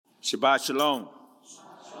Shabbat Shalom.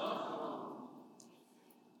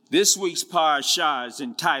 This week's parashah is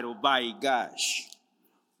entitled Vayigash,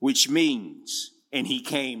 which means, and he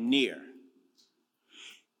came near.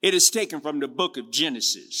 It is taken from the book of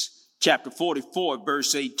Genesis, chapter 44,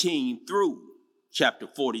 verse 18 through chapter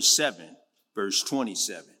 47, verse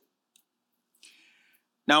 27.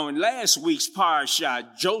 Now, in last week's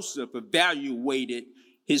parashah, Joseph evaluated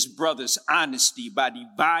his brother's honesty by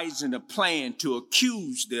devising a plan to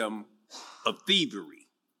accuse them of thievery.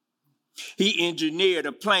 He engineered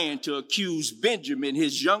a plan to accuse Benjamin,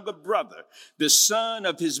 his younger brother, the son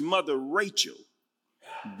of his mother Rachel.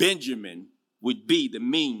 Benjamin would be the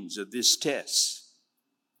means of this test.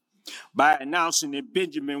 By announcing that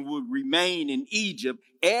Benjamin would remain in Egypt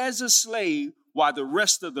as a slave while the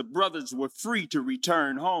rest of the brothers were free to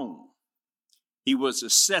return home, he was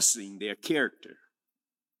assessing their character.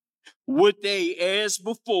 Would they, as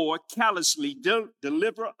before, callously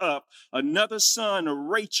deliver up another son of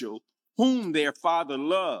Rachel, whom their father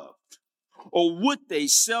loved? Or would they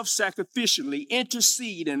self-sacrificially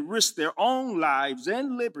intercede and risk their own lives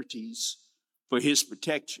and liberties for his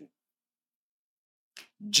protection?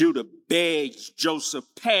 Judah begged Joseph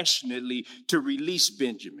passionately to release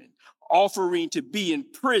Benjamin, offering to be in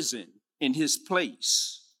prison in his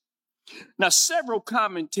place. Now, several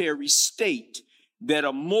commentaries state that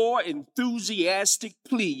a more enthusiastic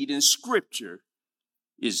plea in Scripture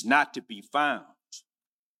is not to be found.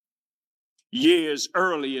 Years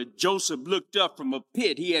earlier, Joseph looked up from a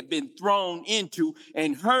pit he had been thrown into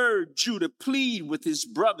and heard Judah plead with his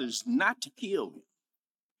brothers not to kill him.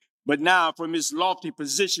 But now, from his lofty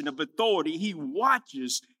position of authority, he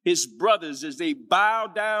watches his brothers as they bow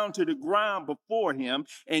down to the ground before him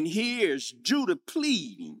and hears Judah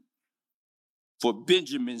pleading for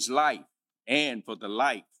Benjamin's life and for the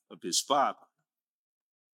life of his father.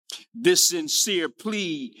 This sincere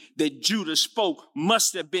plea that Judah spoke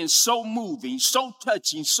must have been so moving, so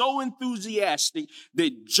touching, so enthusiastic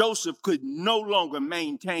that Joseph could no longer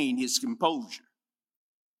maintain his composure.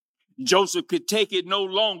 Joseph could take it no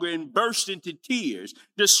longer and burst into tears.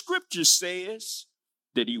 The scripture says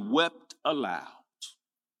that he wept aloud.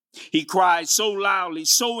 He cried so loudly,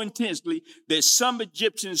 so intensely that some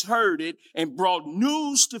Egyptians heard it and brought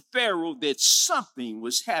news to Pharaoh that something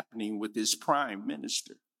was happening with his prime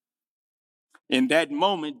minister. In that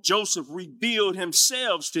moment, Joseph revealed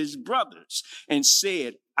himself to his brothers and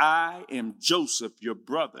said, "I am Joseph, your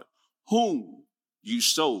brother, whom you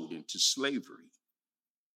sold into slavery."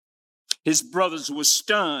 His brothers were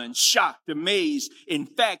stunned, shocked, amazed, in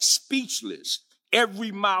fact, speechless.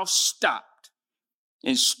 Every mouth stopped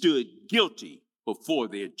and stood guilty before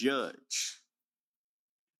their judge.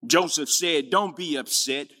 Joseph said, "Don't be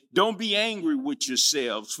upset. Don't be angry with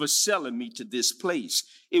yourselves for selling me to this place.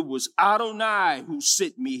 It was Adonai who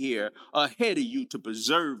sent me here ahead of you to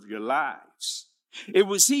preserve your lives. It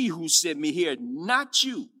was he who sent me here, not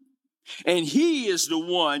you. And he is the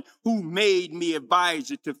one who made me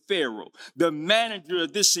advisor to Pharaoh, the manager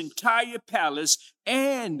of this entire palace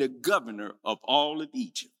and the governor of all of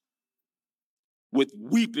Egypt." With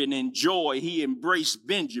weeping and joy, he embraced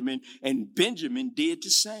Benjamin, and Benjamin did the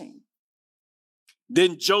same.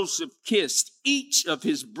 Then Joseph kissed each of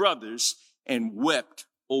his brothers and wept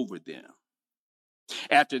over them.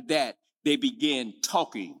 After that, they began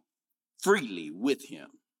talking freely with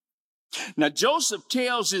him. Now, Joseph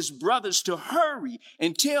tells his brothers to hurry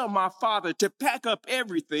and tell my father to pack up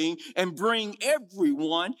everything and bring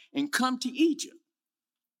everyone and come to Egypt.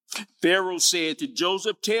 Pharaoh said to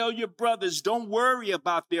Joseph, "Tell your brothers, don't worry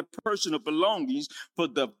about their personal belongings, for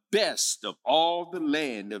the best of all the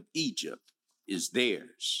land of Egypt is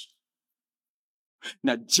theirs."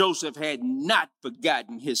 Now, Joseph had not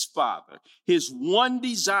forgotten his father. His one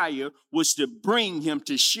desire was to bring him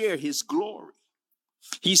to share his glory.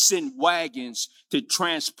 He sent wagons to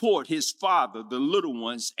transport his father, the little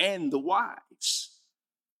ones, and the wives.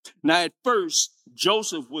 Now, at first,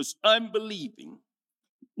 Jacob was unbelieving.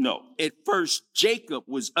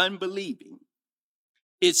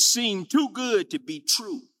 It seemed too good to be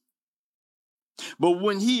true. But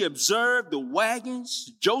when he observed the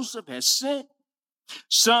wagons Joseph had sent,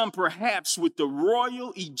 some perhaps with the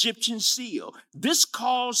royal Egyptian seal, this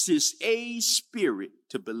caused his aged spirit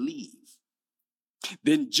to believe.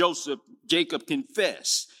 Then Jacob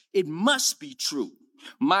confessed, "It must be true.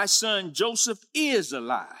 My son Joseph is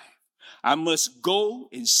alive. I must go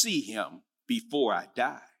and see him before I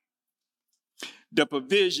die." The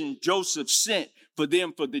provision Joseph sent for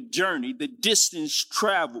them for the journey, the distance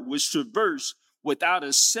traveled, was traversed without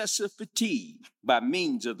excessive fatigue by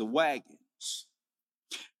means of the wagons.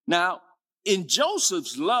 Now, in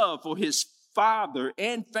Joseph's love for his father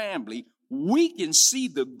and family, we can see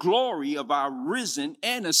the glory of our risen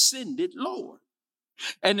and ascended Lord,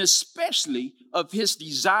 and especially of his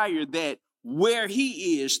desire that where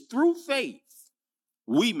he is through faith,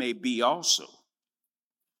 we may be also.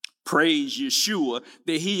 Praise Yeshua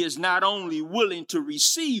that he is not only willing to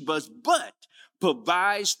receive us, but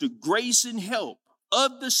provides the grace and help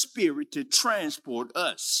of the Spirit to transport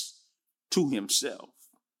us to himself.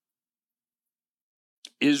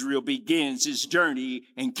 Israel begins his journey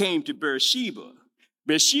and came to Beersheba.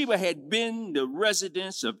 Beersheba had been the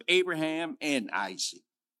residence of Abraham and Isaac.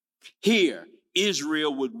 Here,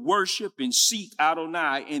 Israel would worship and seek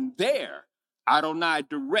Adonai, and there, Adonai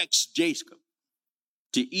directs Jacob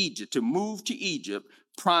to Egypt, to move to Egypt,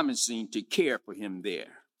 promising to care for him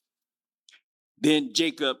there. Then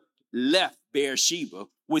Jacob left Beersheba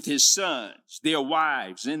with his sons, their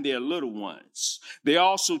wives, and their little ones. They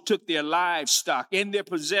also took their livestock and their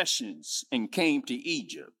possessions and came to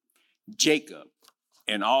Egypt, Jacob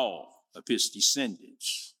and all of his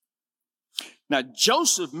descendants. Now,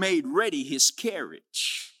 Joseph made ready his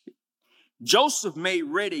carriage. Joseph made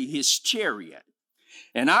ready his chariot.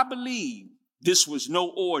 And I believe this was no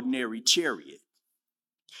ordinary chariot.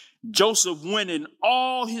 Joseph went in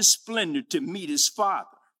all his splendor to meet his father.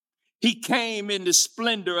 He came in the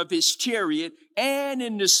splendor of his chariot and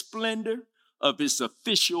in the splendor of his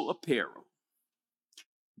official apparel.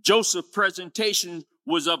 Joseph's presentation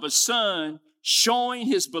was of a son showing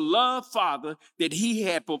his beloved father that he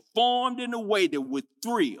had performed in a way that would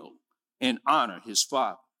thrill and honor his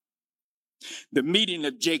father. The meeting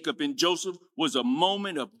of Jacob and Joseph was a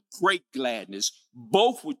moment of great gladness.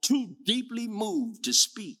 Both were too deeply moved to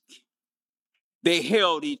speak. They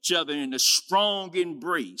held each other in a strong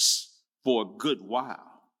embrace for a good while.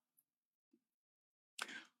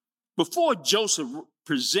 Before Joseph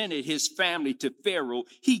presented his family to Pharaoh,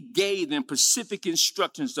 he gave them specific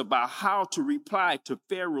instructions about how to reply to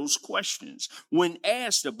Pharaoh's questions when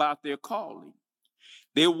asked about their calling.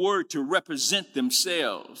 They were to represent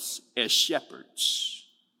themselves as shepherds.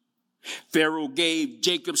 Pharaoh gave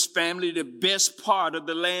Jacob's family the best part of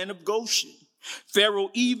the land of Goshen. Pharaoh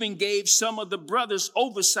even gave some of the brothers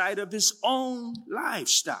oversight of his own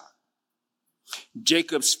livestock.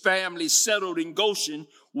 Jacob's family settled in Goshen,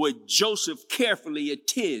 where Joseph carefully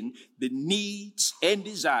attended the needs and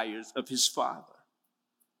desires of his father.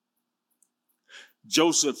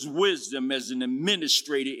 Joseph's wisdom as an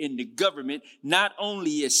administrator in the government not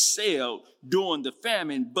only excelled during the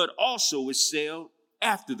famine, but also excelled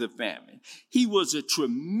after the famine. He was a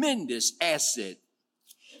tremendous asset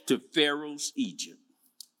to Pharaoh's Egypt.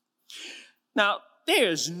 Now,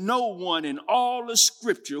 there's no one in all of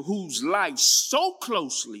Scripture whose life so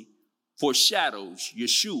closely foreshadows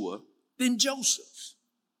Yeshua than Joseph's.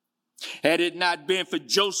 Had it not been for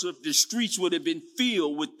Joseph, the streets would have been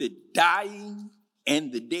filled with the dying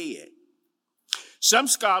and the dead. Some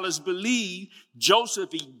scholars believe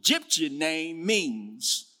Joseph's Egyptian name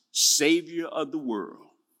means Savior of the world,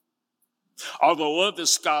 although other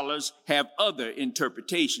scholars have other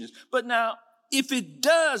interpretations. But now, if it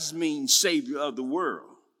does mean Savior of the world,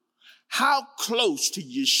 how close to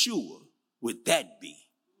Yeshua would that be?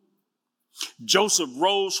 Joseph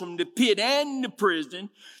rose from the pit and the prison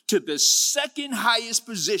to the second highest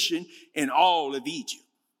position in all of Egypt.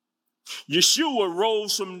 Yeshua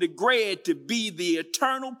rose from the grave to be the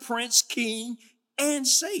eternal Prince, King, and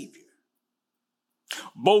Savior.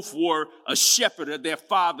 Both were a shepherd of their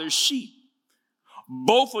father's sheep.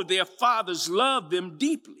 Both of their fathers loved them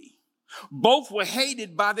deeply. Both were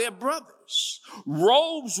hated by their brothers.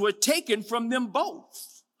 Robes were taken from them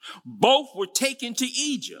both. Both were taken to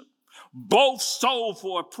Egypt. Both sold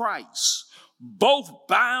for a price. Both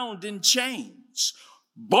bound in chains.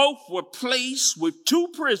 Both were placed with two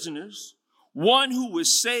prisoners, one who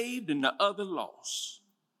was saved and the other lost.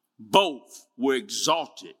 Both were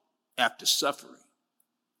exalted after suffering.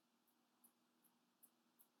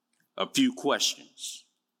 A few questions.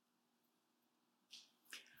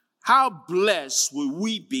 How blessed would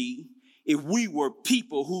we be if we were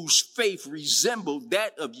people whose faith resembled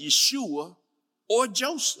that of Yeshua or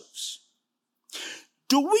Joseph's?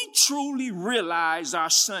 Do we truly realize our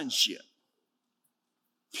sonship?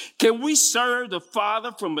 Can we serve the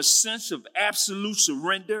Father from a sense of absolute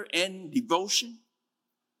surrender and devotion?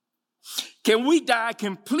 Can we die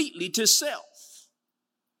completely to self?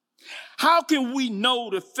 How can we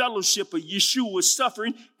know the fellowship of Yeshua's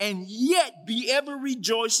suffering and yet be ever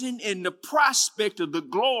rejoicing in the prospect of the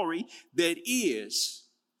glory that is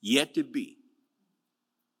yet to be?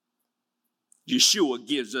 Yeshua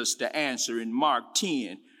gives us the answer in Mark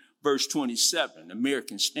 10, verse 27,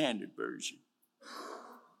 American Standard Version.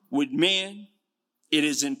 With men, it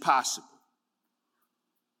is impossible,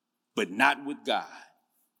 but not with God.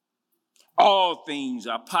 All things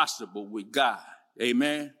are possible with God.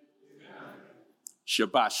 Amen.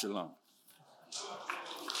 Shabbat shalom.